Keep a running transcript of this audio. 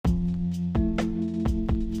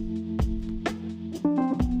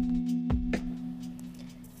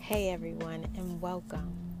Hey everyone, and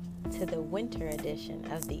welcome to the winter edition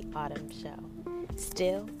of the Autumn Show.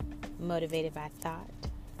 Still motivated by thought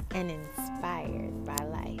and inspired by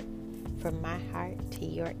life. From my heart to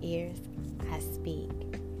your ears, I speak.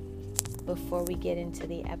 Before we get into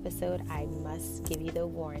the episode, I must give you the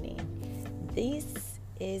warning. This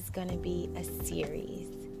is going to be a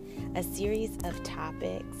series of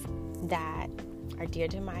topics that are dear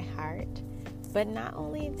to my heart, but not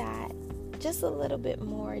only that, just a little bit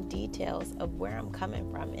more details of where I'm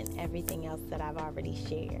coming from and everything else that I've already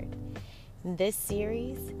shared. This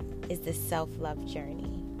series is the self-love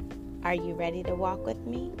journey. Are you ready to walk with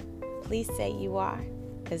me? Please say you are,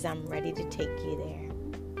 because I'm ready to take you there.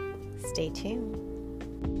 Stay tuned.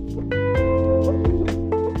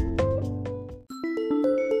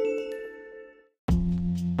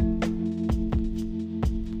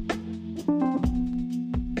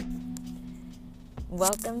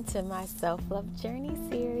 Welcome to my self-love journey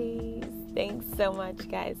series. Thanks so much,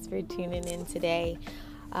 guys, for tuning in today.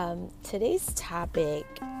 Today's topic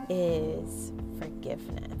is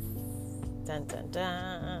forgiveness. Dun, dun,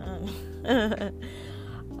 dun.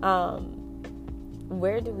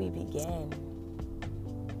 Where do we begin?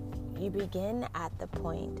 You begin at the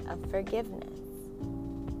point of forgiveness.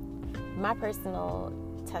 My personal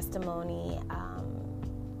testimony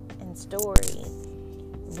and story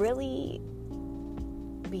really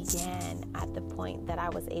began at the point that I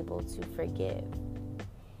was able to forgive.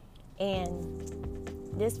 And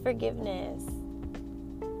this forgiveness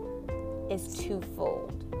is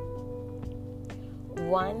twofold.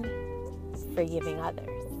 One, forgiving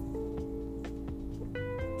others.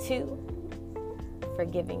 Two,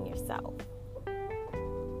 forgiving yourself.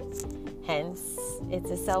 Hence, it's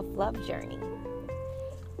a self-love journey.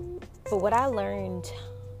 But what I learned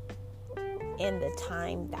in the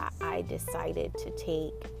time that I decided to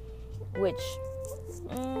take, which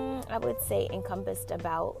I would say encompassed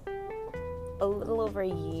about a little over a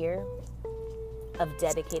year of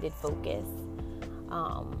dedicated focus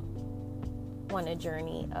on a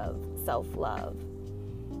journey of self-love.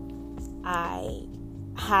 I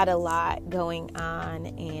had a lot going on,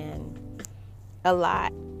 and a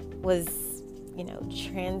lot was,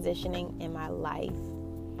 transitioning in my life.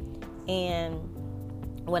 And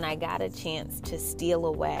when I got a chance to steal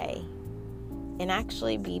away and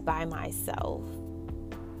actually be by myself,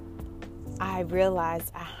 I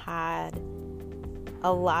realized I had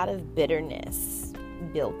a lot of bitterness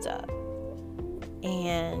built up.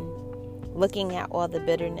 And looking at all the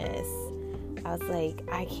bitterness, I was like,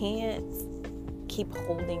 I can't keep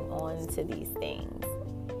holding on to these things,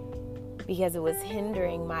 because it was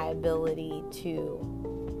hindering my ability to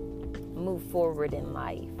move forward in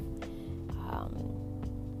life.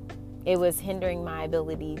 It was hindering my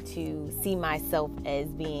ability to see myself as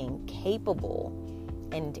being capable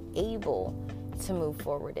and able to move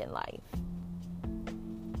forward in life.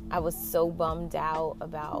 I was so bummed out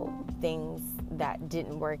about things that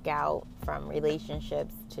didn't work out, from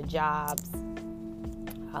relationships to jobs,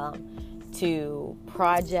 to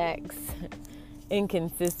projects,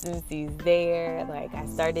 inconsistencies there. Like, I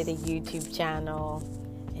started a YouTube channel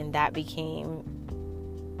and that became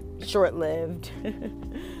short-lived.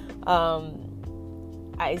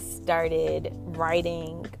 I started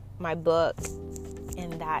writing my book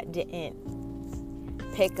and that didn't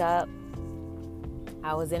pick up.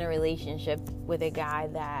 I was in a relationship with a guy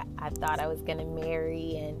that I thought I was going to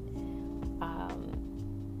marry, and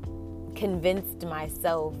convinced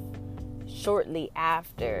myself shortly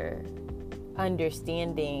after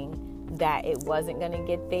understanding that it wasn't going to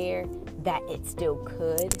get there, that it still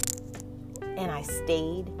could. And I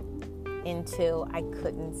stayed until I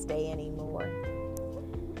couldn't stay anymore.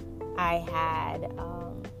 I had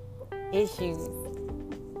issues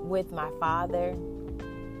with my father.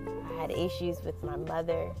 I had issues with my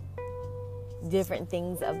mother. Different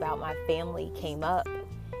things about my family came up,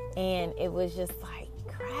 and it was just like,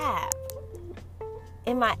 crap.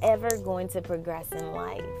 Am I ever going to progress in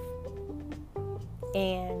life?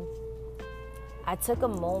 And I took a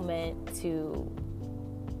moment to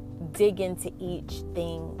dig into each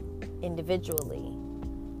thing individually,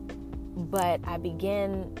 but I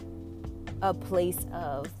began a place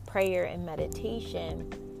of prayer and meditation,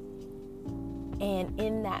 and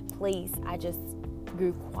in that place I just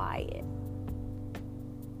grew quiet,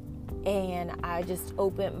 and I just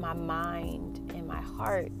opened my mind and my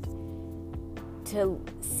heart to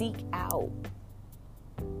seek out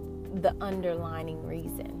the underlying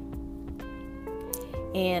reason.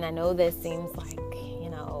 And I know this seems like,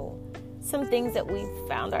 some things that we've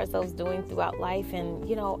found ourselves doing throughout life. And,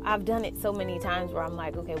 I've done it so many times where I'm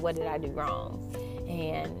like, okay, what did I do wrong?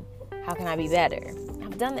 And how can I be better? I'm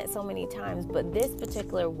I've done that so many times, but this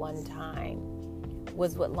particular one time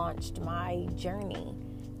was what launched my journey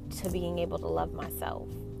to being able to love myself.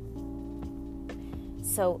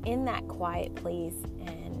 So in that quiet place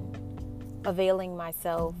and availing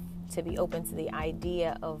myself to be open to the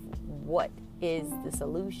idea of what is the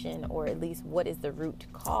solution, or at least what is the root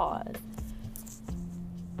cause,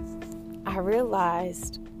 I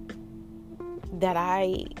realized that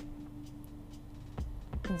I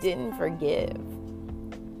didn't forgive.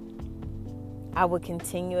 I would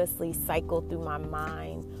continuously cycle through my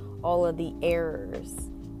mind all of the errors,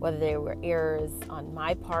 whether they were errors on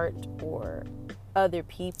my part or other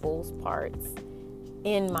people's parts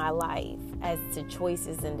in my life, as to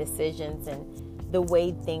choices and decisions and the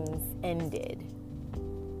way things ended.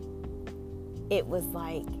 It was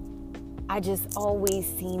like I just always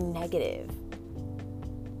seen negative.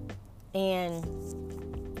 And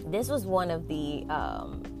this was one of the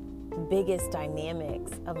biggest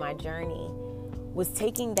dynamics of my journey, was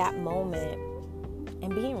taking that moment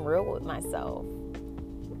and being real with myself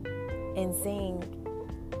and saying,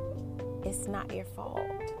 it's not your fault.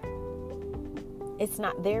 It's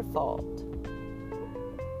not their fault.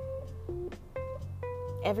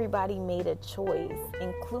 Everybody made a choice,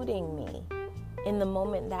 including me, in the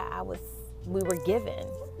moment that we were given.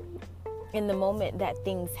 In the moment that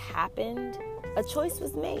things happened, a choice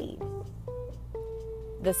was made.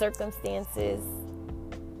 The circumstances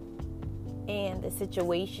and the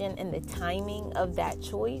situation and the timing of that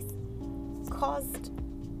choice caused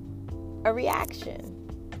a reaction.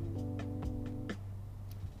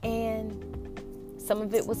 And some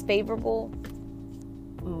of it was favorable,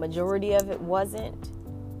 majority of it wasn't.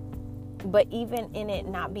 But even in it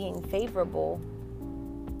not being favorable,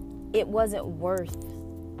 it wasn't worth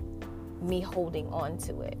me holding on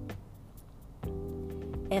to it.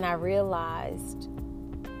 And I realized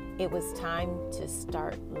it was time to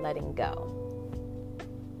start letting go.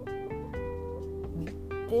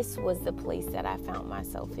 This was the place that I found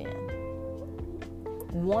myself in,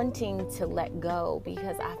 wanting to let go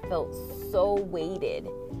because I felt so weighted,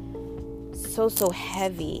 so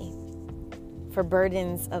heavy for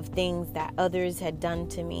burdens of things that others had done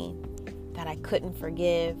to me that I couldn't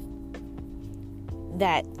forgive,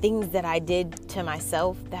 that things that I did to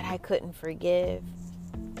myself that I couldn't forgive.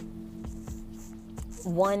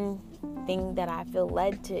 One thing that I feel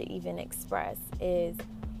led to even express is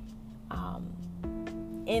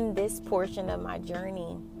in this portion of my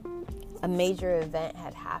journey, a major event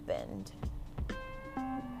had happened,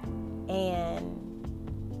 and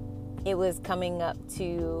it was coming up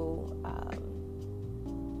to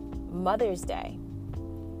Mother's Day,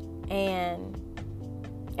 and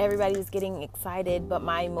everybody was getting excited, but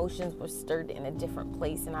my emotions were stirred in a different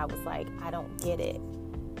place, and I was like, I don't get it.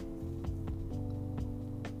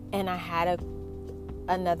 And I had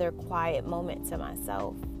another quiet moment to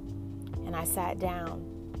myself, and I sat down,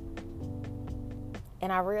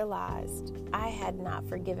 and I realized I had not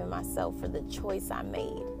forgiven myself for the choice I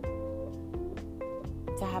made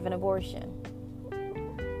to have an abortion.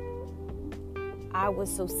 I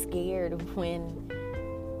was so scared when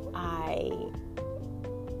I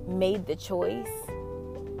made the choice,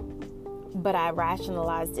 but I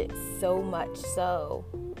rationalized it so much so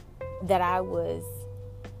that I was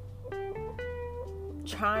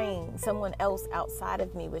someone else outside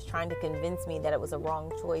of me was trying to convince me that it was a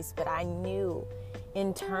wrong choice, but I knew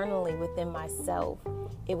internally within myself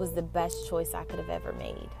it was the best choice I could have ever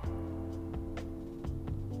made.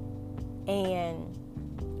 And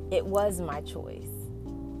it was my choice.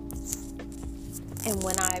 And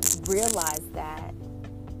when I realized that,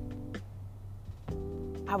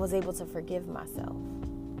 I was able to forgive myself.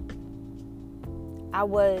 I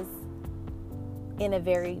was in a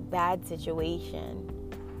very bad situation.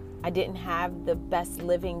 I didn't have the best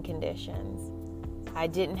living conditions. I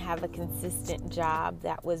didn't have a consistent job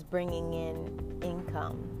that was bringing in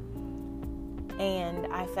income. And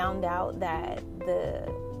I found out that the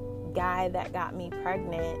guy that got me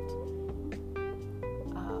pregnant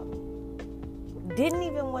didn't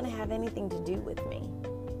even want to have anything to do with me.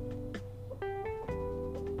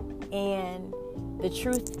 And the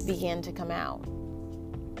truth began to come out.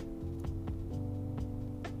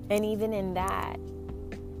 And even in that,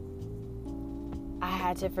 I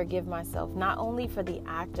had to forgive myself, not only for the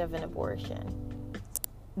act of an abortion,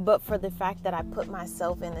 but for the fact that I put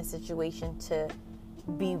myself in a situation to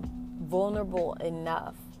be vulnerable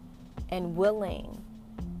enough and willing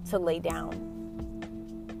to lay down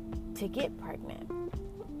to get pregnant.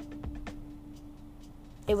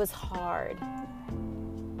 It was hard.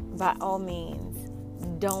 By all means,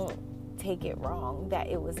 don't take it wrong that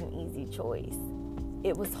it was an easy choice.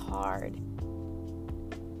 It was hard.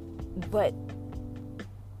 But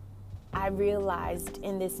I realized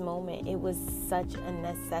in this moment it was such a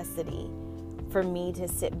necessity for me to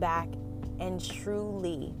sit back and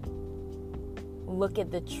truly look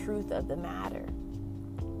at the truth of the matter.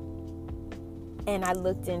 And I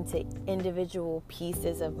looked into individual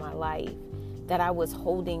pieces of my life that I was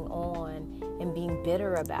holding on and being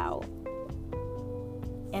bitter about.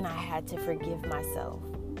 And I had to forgive myself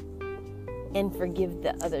and forgive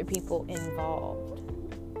the other people involved.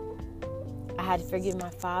 I had to forgive my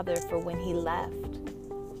father for when he left.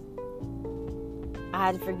 I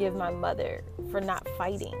had to forgive my mother for not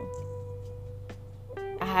fighting.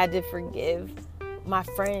 I had to forgive my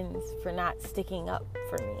friends for not sticking up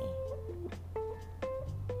for me.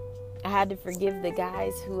 I had to forgive the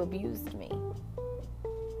guys who abused me.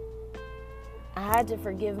 I had to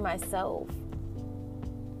forgive myself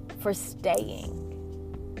for staying.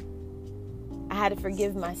 I had to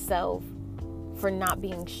forgive myself for not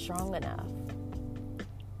being strong enough.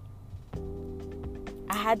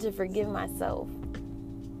 I had to forgive myself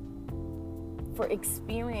for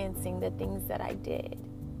experiencing the things that I did.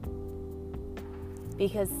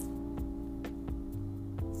 Because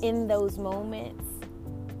in those moments,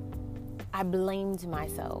 I blamed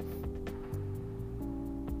myself.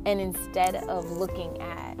 And instead of looking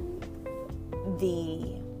at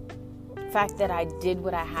the fact that I did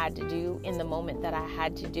what I had to do in the moment that I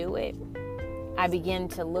had to do it, I began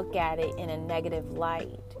to look at it in a negative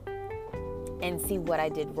light and see what I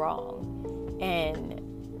did wrong and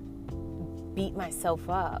beat myself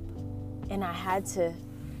up. And I had to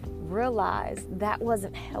realize that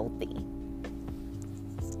wasn't healthy.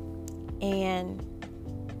 And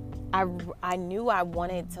I knew I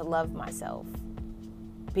wanted to love myself,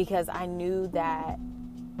 because I knew that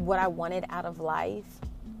what I wanted out of life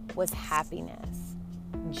was happiness,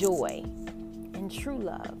 joy, and true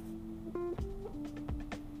love.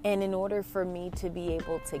 And in order for me to be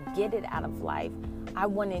able to get it out of life, I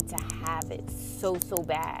wanted to have it so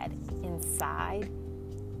bad inside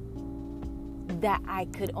that I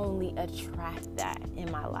could only attract that in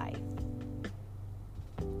my life.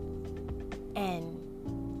 And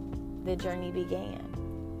the journey began.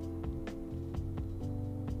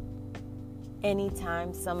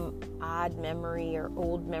 Anytime some odd memory or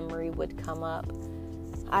old memory would come up,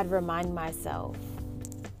 I'd remind myself,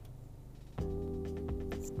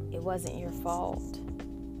 it wasn't your fault.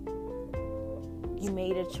 You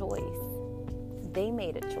made a choice. They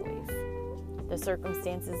made a choice. The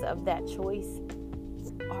circumstances of that choice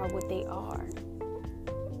are what they are.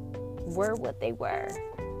 Were what they were.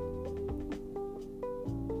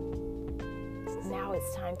 Now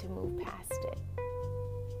it's time to move past it.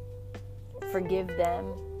 Forgive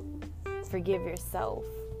them. Forgive yourself.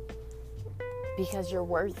 Because you're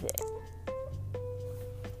worth it.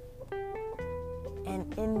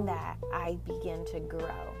 And in that, I began to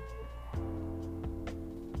grow.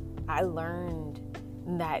 I learned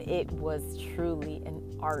that it was truly an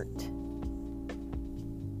art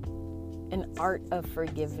of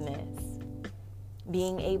forgiveness.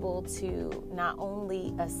 Being able to not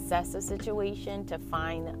only assess a situation to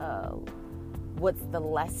find what's the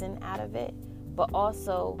lesson out of it, but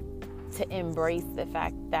also to embrace the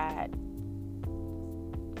fact that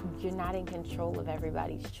you're not in control of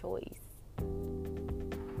everybody's choice.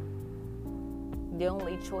 The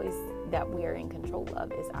only choice that we are in control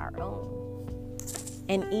of is our own.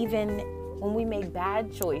 And even when we make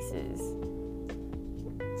bad choices,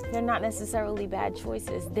 they're not necessarily bad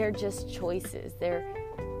choices. They're just choices. They're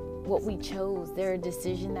what we chose. They're a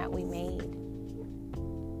decision that we made.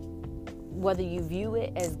 Whether you view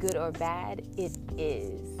it as good or bad, it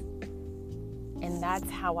is. And that's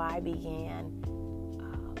how I began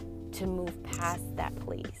to move past that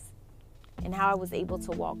place. And how I was able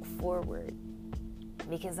to walk forward.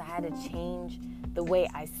 Because I had to change the way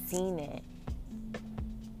I seen it.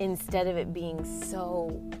 Instead of it being so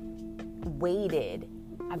weighted,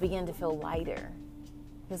 I began to feel lighter.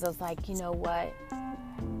 Because I was like, you know what?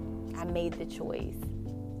 I made the choice.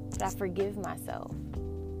 But I forgive myself.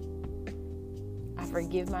 I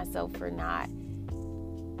forgive myself for not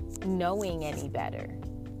knowing any better.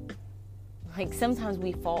 Like sometimes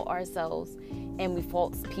we fault ourselves and we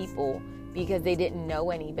fault people because they didn't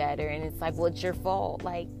know any better. And it's like, well, it's your fault.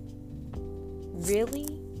 Like, really?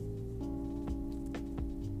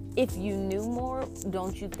 If you knew more,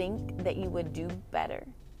 don't you think that you would do better?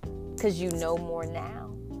 Because you know more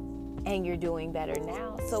now. And you're doing better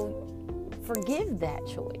now. So forgive that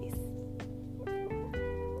choice.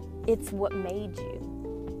 It's what made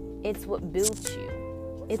you. It's what built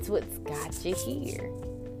you. It's what's got you here.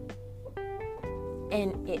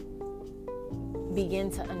 And it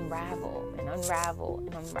began to unravel. And unravel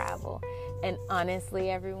and unravel. And honestly,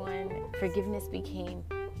 everyone, forgiveness became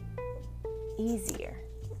easier.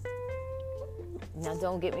 Now,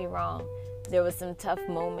 don't get me wrong. There were some tough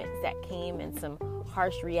moments that came and some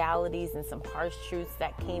harsh realities and some harsh truths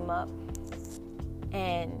that came up.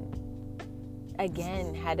 And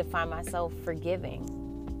again, had to find myself forgiving.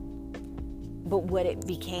 But what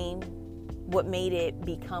made it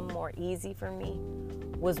become more easy for me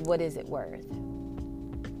was, what is it worth?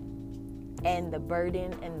 And the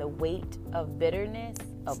burden and the weight of bitterness,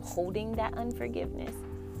 of holding that unforgiveness,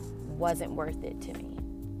 wasn't worth it to me.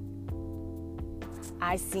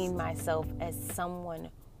 I seen myself as someone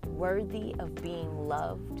worthy of being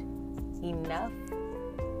loved enough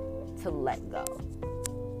to let go.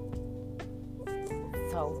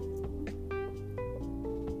 So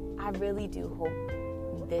I really do hope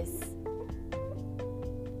this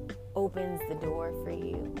opens the door for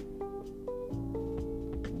you,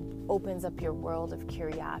 opens up your world of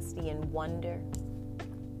curiosity and wonder.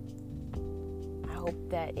 I hope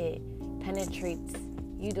that it penetrates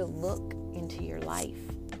you to look into your life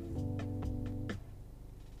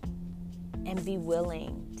and be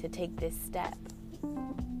willing to take this step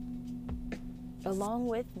along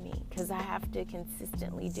with me, because I have to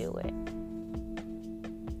consistently do it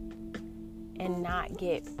and not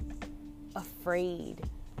get afraid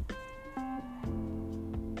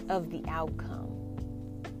of the outcome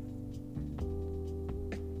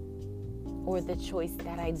or the choice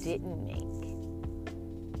that I didn't make.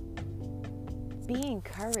 Be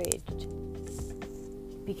encouraged,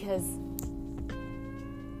 because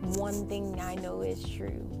one thing I know is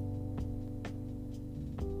true.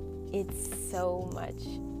 It's so much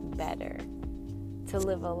better to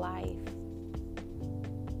live a life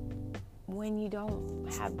when you don't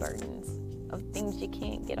have burdens of things you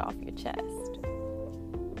can't get off your chest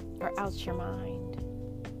or out your mind.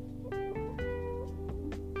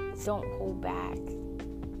 Don't hold back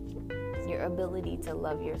your ability to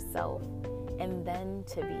love yourself and then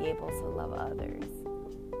to be able to love others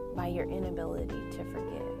by your inability to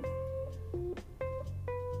forgive.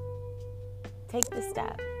 Take the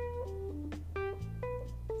step.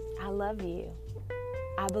 I love you.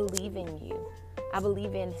 I believe in you. I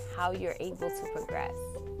believe in how you're able to progress.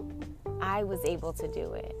 I was able to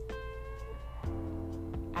do it.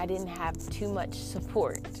 I didn't have too much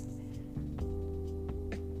support,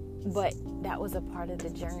 but that was a part of the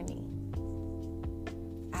journey.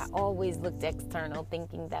 I always looked external,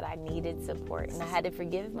 thinking that I needed support, and I had to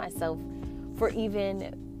forgive myself for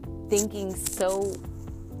even thinking so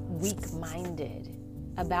weak-minded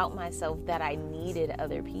about myself that I needed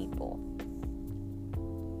other people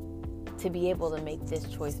to be able to make this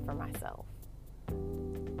choice for myself.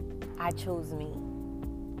 I chose me,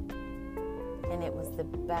 and it was the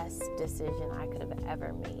best decision I could have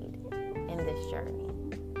ever made in this journey.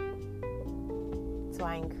 So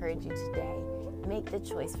I encourage you today, make the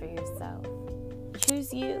choice for yourself.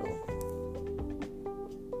 Choose you.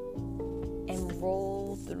 And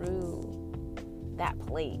roll through that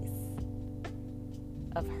place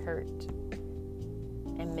of hurt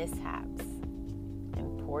and mishaps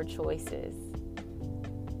and poor choices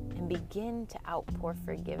and begin to outpour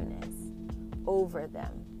forgiveness over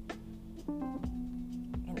them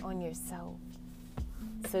and on yourself,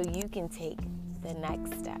 so you can take the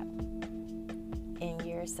next step in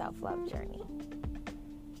your self-love journey.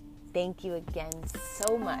 Thank you again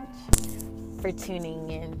so much for tuning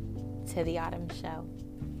in to the Autumn Show.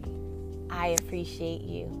 I appreciate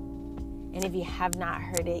you. And if you have not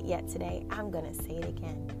heard it yet today, I'm going to say it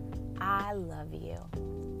again. I love you.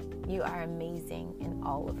 You are amazing in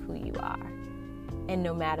all of who you are. And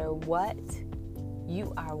no matter what,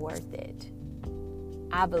 you are worth it.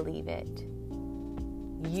 I believe it.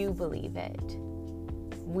 You believe it.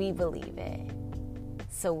 We believe it.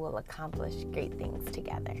 So we'll accomplish great things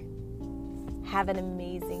together. Have an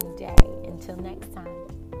amazing day. Until next time.